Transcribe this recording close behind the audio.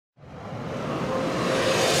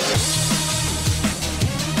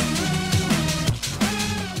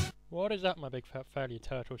What is up, my big fat failure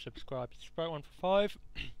turtle subscribers? Sprite 145,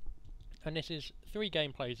 and this is 3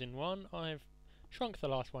 gameplays in one. I've shrunk the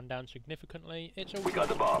last one down significantly. It's all got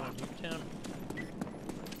the bomb. Newtown.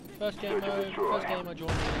 First game I joined 2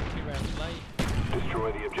 rounds late.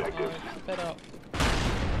 Destroy the objective. I sped up the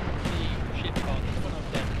shit part when I was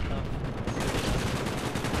dead and stuff.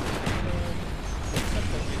 That's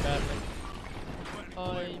not too badly.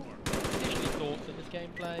 I initially thought that this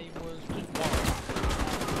gameplay was just one.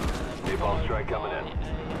 Napalm strike coming in.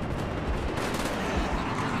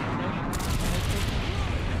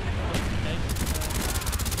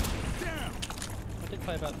 I did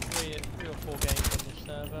play about 3 or 4 games on this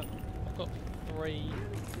server. I've got 3.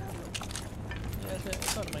 Yeah, it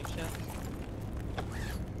kind of makes sense.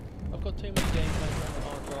 I've got too many gameplays on the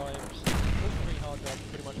hard drives. All 3 hard drives are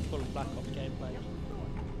pretty much full of Black Ops gameplays.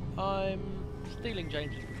 I'm stealing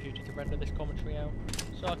James's computer to render this commentary out,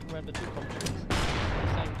 so I can render 2 commentaries at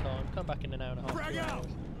the same time, come back in an hour and a half, 2 hours,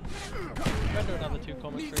 render another 2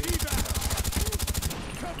 commentaries,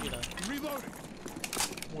 you know,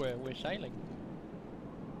 we're sailing,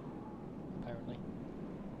 apparently.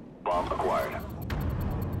 Bomb acquired.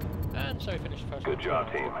 And so we finished the first Good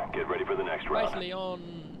job, team. Get ready for the next round. Basically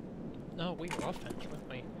no, we were offense, weren't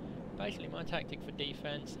we? Basically my tactic for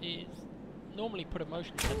defense is normally put a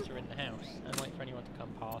motion sensor in the house and wait for anyone to come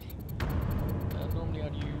past. Normally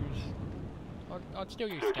I'd still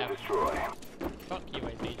use scavs. Fuck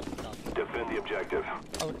UAVs and stuff. Defend the objective.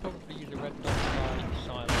 I would probably use a red dot sight,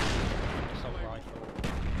 silence, assault rifle.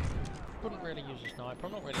 Wouldn't really use a sniper.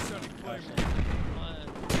 I'm not really a sniper person.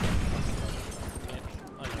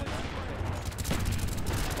 I know that.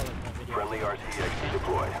 Followed my video. Friendly RTC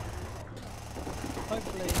deployed.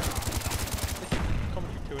 Hopefully this is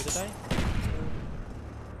commentary 2 of the day.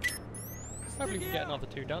 Hopefully we can get another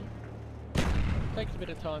 2 done. Takes a bit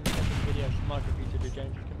of time to get this video from my computer to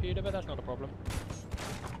James's computer, but that's not a problem.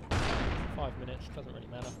 5 minutes, doesn't really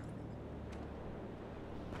matter.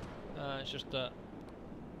 It's just that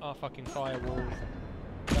our fucking firewalls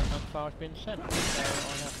don't know how far it's been sent, so I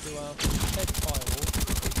have to head firewall.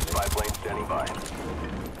 5 plane standing by. You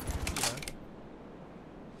know.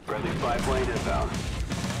 Friendly 5 plane inbound.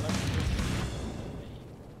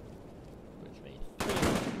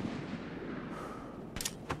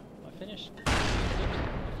 Finished.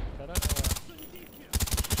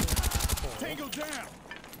 Tango down.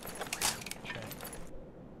 Okay.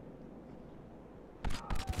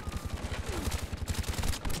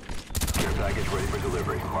 Care package ready for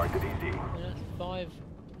delivery. Mark it easy. Yeah, 5.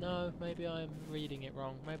 No, maybe I'm reading it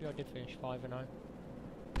wrong. Maybe I did finish 5 and 0.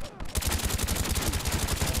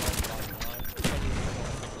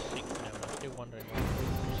 I'm still wondering where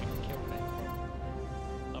the kill came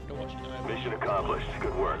from. After watching the Mission accomplished.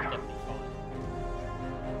 Good work. Definitely fine.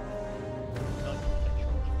 90%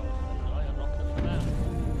 sure it's fine. I'm not good for that.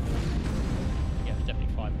 Yeah, it's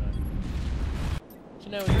definitely 5 now. So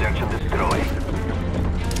now we Search and destroy.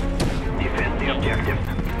 Defend the objective.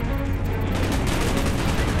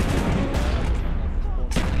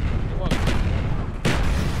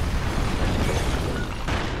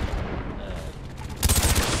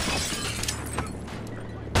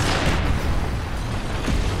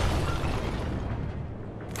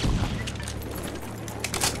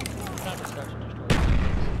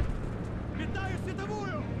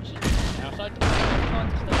 Outside I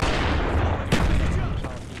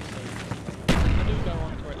do go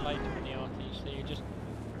on to it later in the RTC just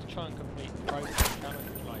to try and complete the process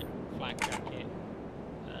challenges like Flak Jacket,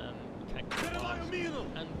 Tactical Blast,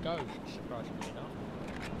 and Ghost, surprisingly enough.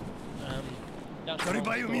 That's a long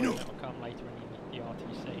story that will come later in the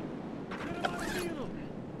RTC.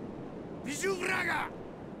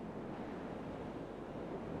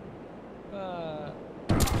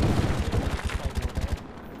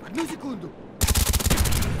 Одну секунду.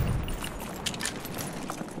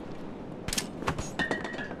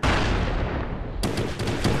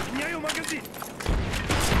 Меняю магазин.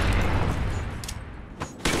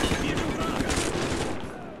 Вижу врага.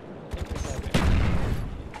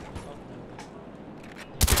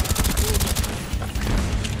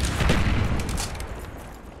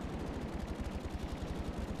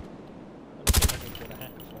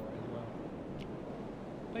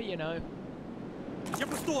 But you know, Я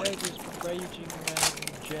пустой. they're just raging around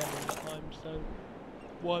and jamming that I'm so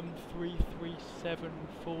 1337402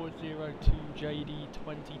 JD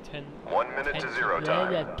 2010. 1 minute to 0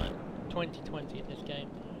 time. Yeah, 2020 in this game.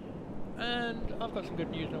 And I've got some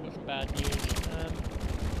good news and I've got some bad news.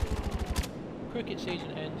 Cricket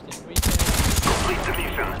season ends this weekend. Complete the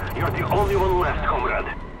mission. You're the only one left,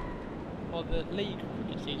 comrade. Well, the league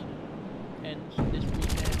cricket season ends this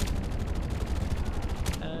weekend.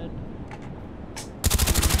 And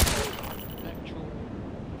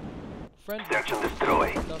friendly. Search and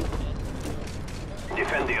destroy.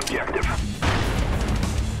 Defend the objective.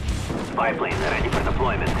 Spy plane ready for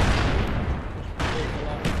deployment.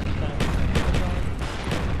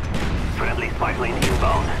 Friendly spy plane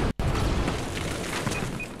inbound.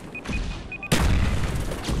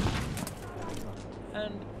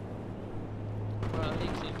 And well, the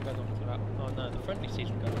league season goes on for that. Oh no, the friendly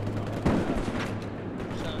season goes on for that.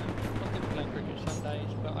 So I'm going to play cricket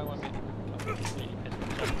Sundays, but I won't be completely pissed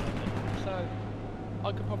off Sundays. So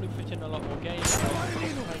I could probably fit in a lot more games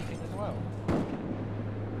painting as well.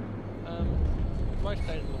 Most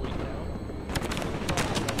days of the week now.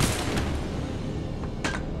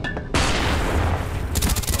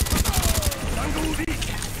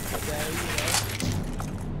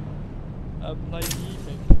 Play in the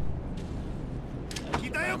evening.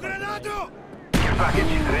 Кидаю гранату! Care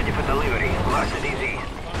package ready for delivery. Marked it easy.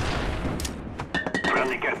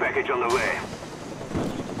 Friendly care package on the way.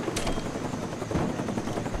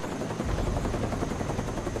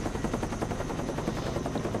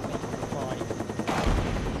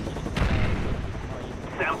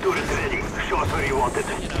 Sam turret ready. Show us where you want it.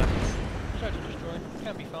 You know, search and destroy.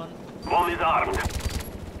 Can be fun. Bomb is armed.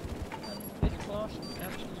 And this class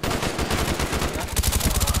actually.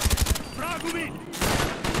 Враг убит!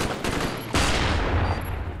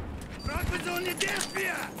 Враг в зоне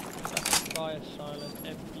действия! Fire silent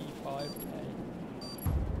MP5A.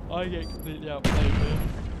 I get completely outplayed here.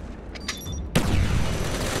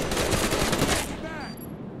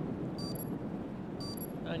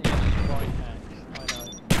 And yes, Sprite hacks. I know.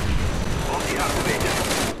 Bomb deactivated.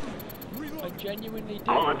 I genuinely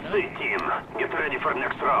do. All at sea, team. Get ready for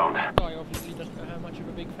next round. This guy obviously doesn't know how much of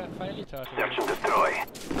a big fat failure turtle Search is. and destroy.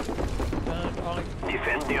 And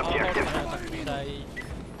Defend the objective. I say,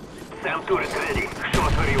 Sam turret ready. Show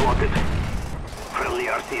us where you want it. Friendly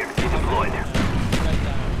RTC deployed.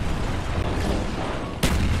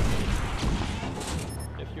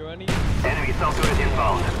 if you're any Enemy Sam turret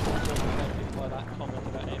inbound. affected by that comment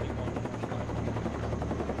about anyone,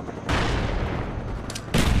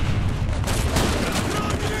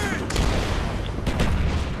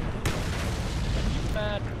 you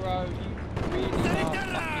mad bro, you really are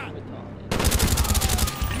fucking retarded.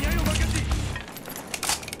 Меняю магазин!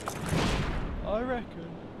 I reckon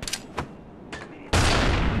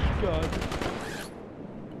this gun,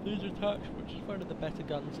 these attachments, is one of the better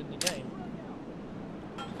guns in the game.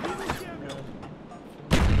 From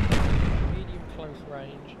medium close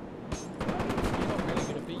range, you're not really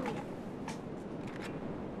going to beat it.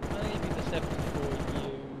 Maybe the 74U,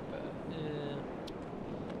 but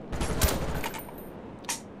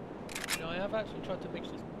you know, I have actually tried to mix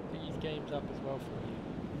these games up as well for you.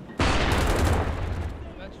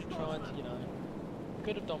 I'm actually trying to, you know, a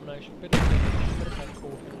bit of domination, bit of finish, bit of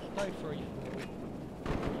headquarters, no free fall. I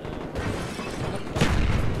haven't done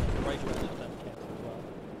great race, I don't care as well.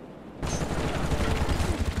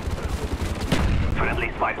 Friendly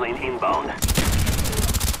spy plane inbound.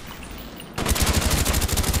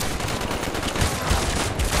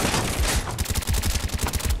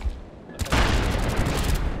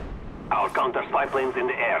 Our counter spy planes in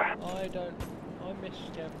the air. I miss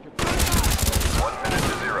scavenger. 1 minute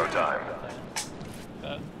to 0 time.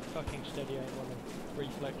 Fucking steady aim on a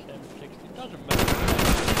reflex M60, doesn't matter.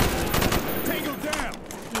 Tango down!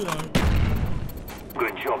 You know.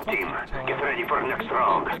 Good job, team. Get ready for next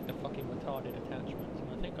round. I picked the fucking retarded attachments, and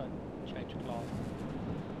I think I changed class.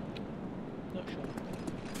 Not sure.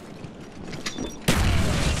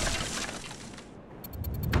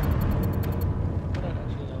 I don't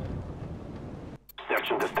actually know. Search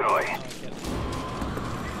and destroy. I get it.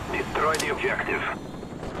 Destroy the objective.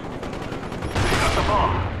 We got the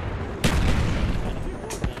bomb.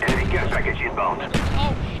 Enemy care package inbound.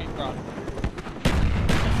 Oh shit, run.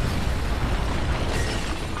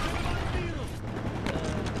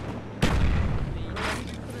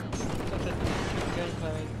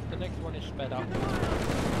 The next one is sped up.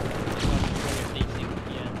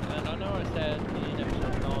 And I know I said in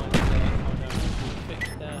episode 9 that I know we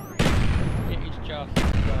fixed that. It is just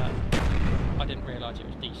that I didn't realise it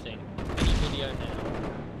was desync. Any video now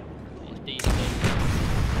is desync.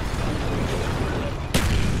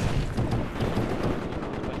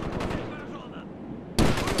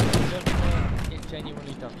 It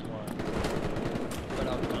genuinely doesn't work. But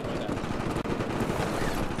I'll try my best.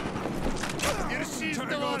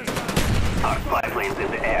 Our spy planes in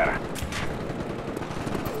the air.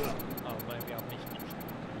 Oh, maybe I'll miss it.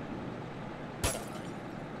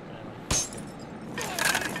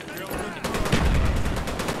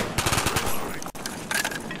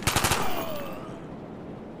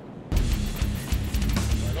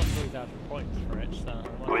 I got 3,000 points for it, so...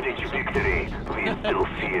 We reach victory.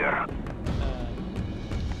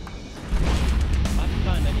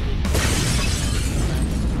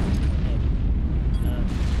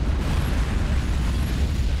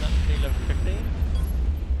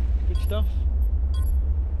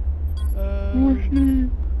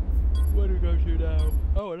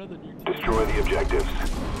 Oh, another new team. Destroy the objectives.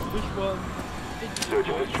 This one. Search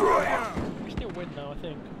and destroy. We still win now, I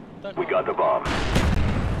think. Don't We got the bomb.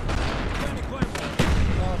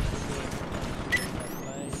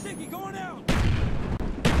 Sticky going out! As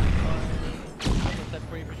I said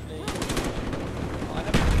previously, I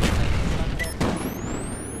haven't really played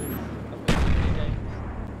I've got too many games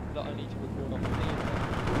that I need to record off the internet.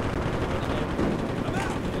 I'm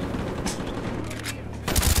out!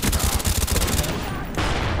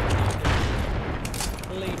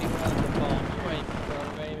 Bleeding around the farm, you ain't control,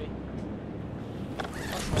 baby.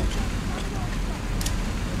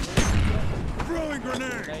 Throwing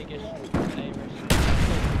grenade! Vegas, Avis,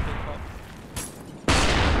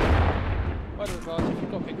 by the regards, if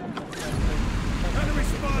you've got big Enemy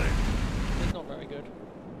spotted! it's not very good.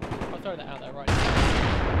 I'll throw that out there right now.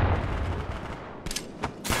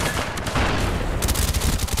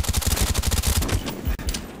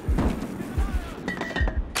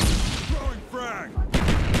 Throwing frag!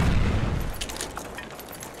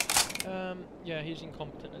 Yeah, he's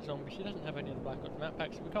incompetent at zombies. He doesn't have any of the Black Ops map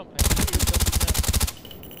packs, so we can't play zombies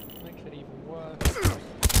now. Makes it even worse.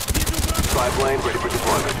 Spy plane ready for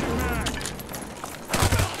deployment.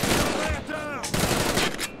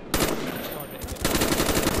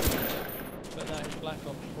 But that is Black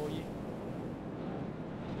Ops for you.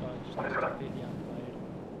 So just completely outplayed.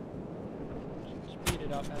 Speed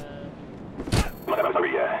it up and...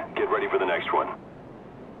 Yeah, get ready for the next one.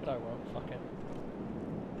 But I won't, fuck him.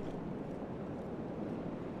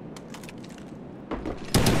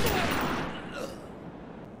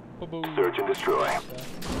 Ba-boom. Search and destroy.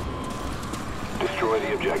 Destroy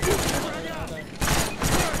the objective.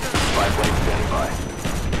 Spy plane standing by.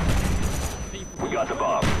 We got the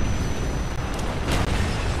bomb.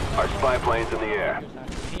 Our spy plane's in the air.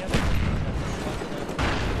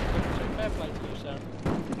 Fair play to you, sir.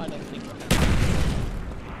 I don't think so.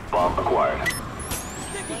 Bomb acquired.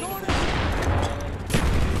 Sticky going out!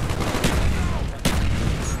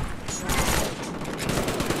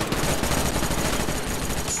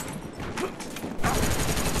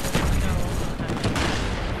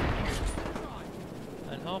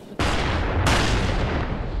 And half the time,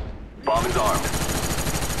 Bomb is armed.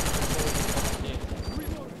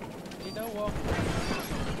 you know what?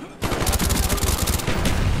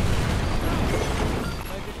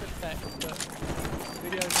 No disrespect, but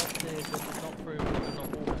videos like this does not prove that they're not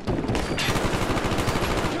all.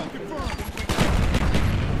 Kill confirmed!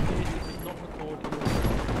 It is not recorded.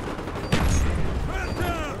 Man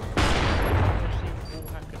down! I've seen wall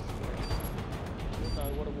hackers. You'll know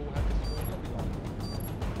what a wall hacker screen looks like.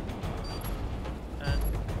 And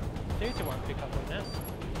Theatre won't pick up on that.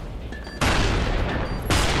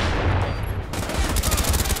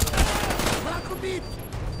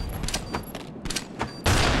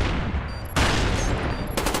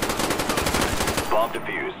 Bomb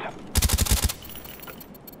defused.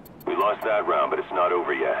 We lost that round, but it's not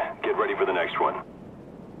over yet. Get ready for the next one.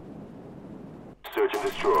 Search and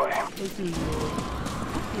destroy.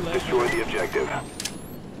 Destroy the objective.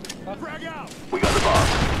 Frag out! We got the bomb.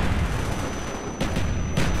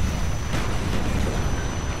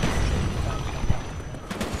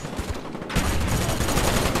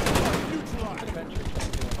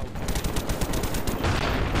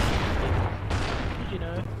 You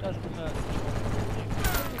know, doesn't hurt.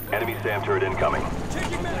 Enemy SAM turret incoming.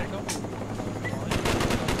 Taking back!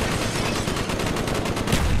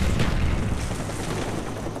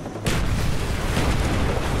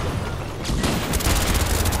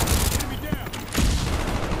 Enemy down!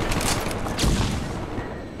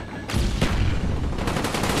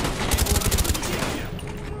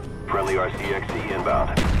 Friendly RCXC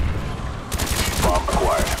inbound. Bomb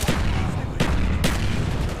acquired.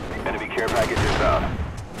 Enemy care package inbound.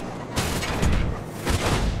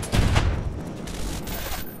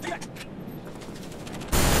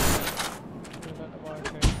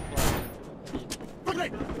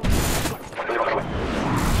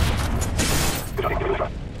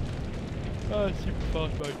 Oh, super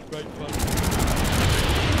fast mode, great fun.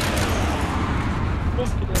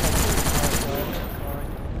 Fucking hell,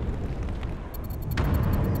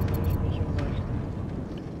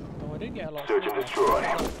 oh, I did get a lot of Search and destroy.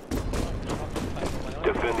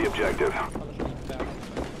 Defend the objective.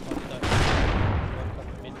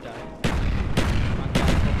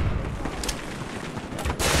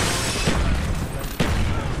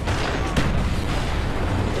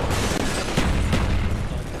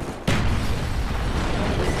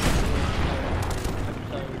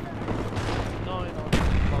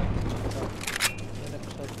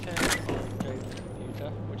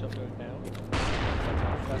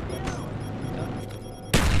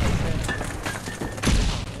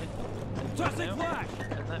 Tossing flash!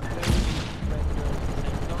 And that will be rendered at the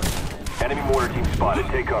same time. Enemy mortar team spotted.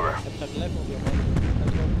 Take cover. Episode 11 will be on Monday.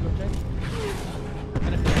 As well as project.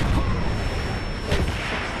 And if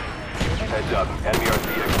Heads up. Enemy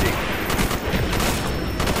RTC.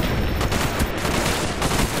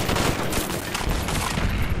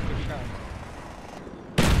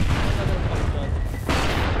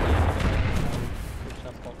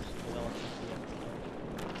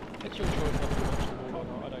 It's your choice whether you watch the wall or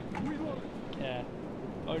not, I don't care.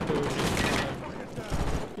 I do it.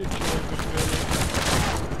 Good choice, really.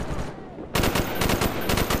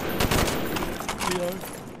 Leo.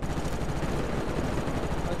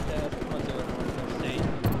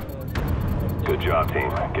 Good job, team.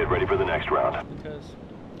 Get ready for the next round. Because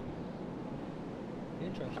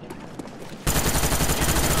interesting.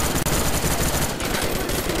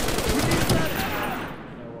 You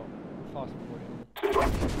know what? Fast forwarding.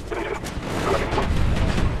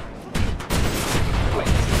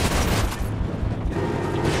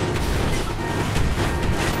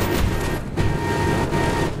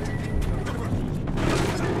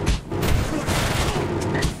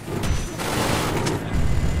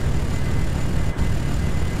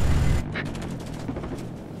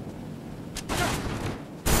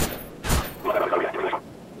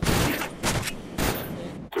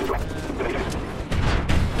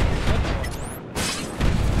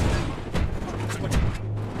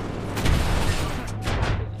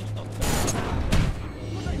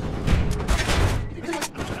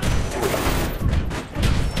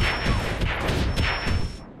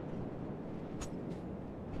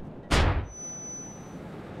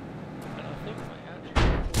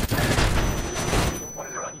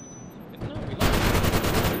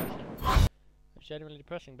 Genuinely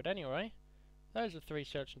depressing, but anyway, those are 3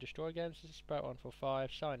 search and destroy games. This is Sprite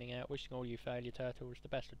 145 signing out, wishing all you failure turtles the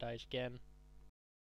best of days again.